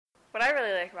What I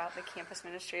really like about the campus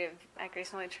ministry at Grace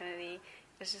and Holy Trinity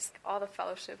is just all the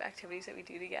fellowship activities that we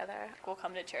do together. We'll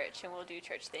come to church and we'll do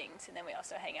church things, and then we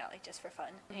also hang out just for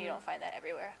fun. And you don't find that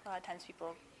everywhere. A lot of times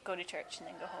people go to church and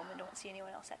then go home and don't see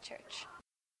anyone else at church.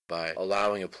 By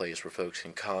allowing a place where folks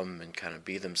can come and kind of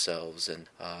be themselves and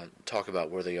talk about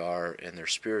where they are in their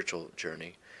spiritual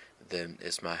journey, then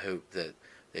it's my hope that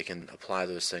they can apply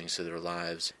those things to their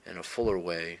lives in a fuller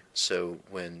way, so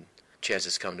when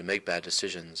chances come to make bad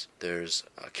decisions, there's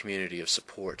a community of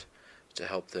support to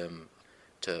help them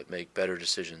to make better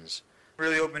decisions.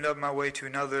 Really opened up my way to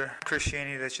another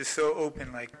Christianity that's just so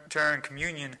open. Like during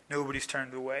communion, nobody's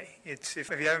turned away. It's if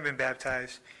you haven't been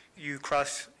baptized, you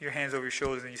cross your hands over your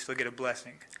shoulders and you still get a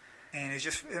blessing. And it's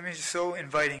just so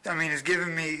inviting. It's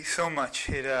given me so much.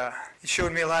 It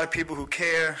showed me a lot of people who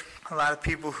care, a lot of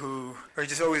people who are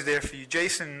just always there for you.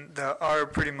 Jason, our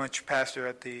pretty much pastor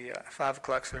at the 5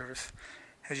 o'clock service,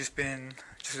 has just been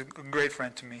a great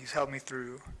friend to me. He's helped me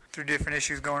through different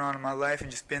issues going on in my life and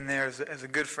just been there as a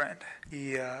good friend.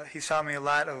 He's taught me a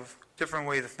lot of different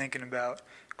ways of thinking about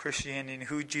Christianity and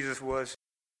who Jesus was.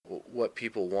 What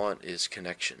people want is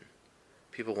connection.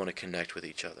 People want to connect with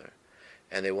each other.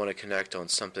 And they want to connect on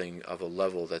something of a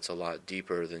level that's a lot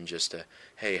deeper than just a,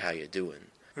 hey, how you doing?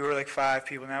 We were like 5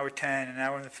 people, now we're 10, and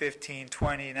now we're in the 15,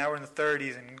 20, now we're in the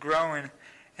 30s and growing,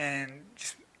 and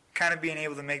just kind of being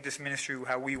able to make this ministry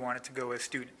how we want it to go as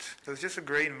students. So it's just a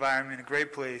great environment, a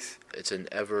great place. It's an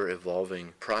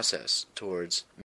ever-evolving process towards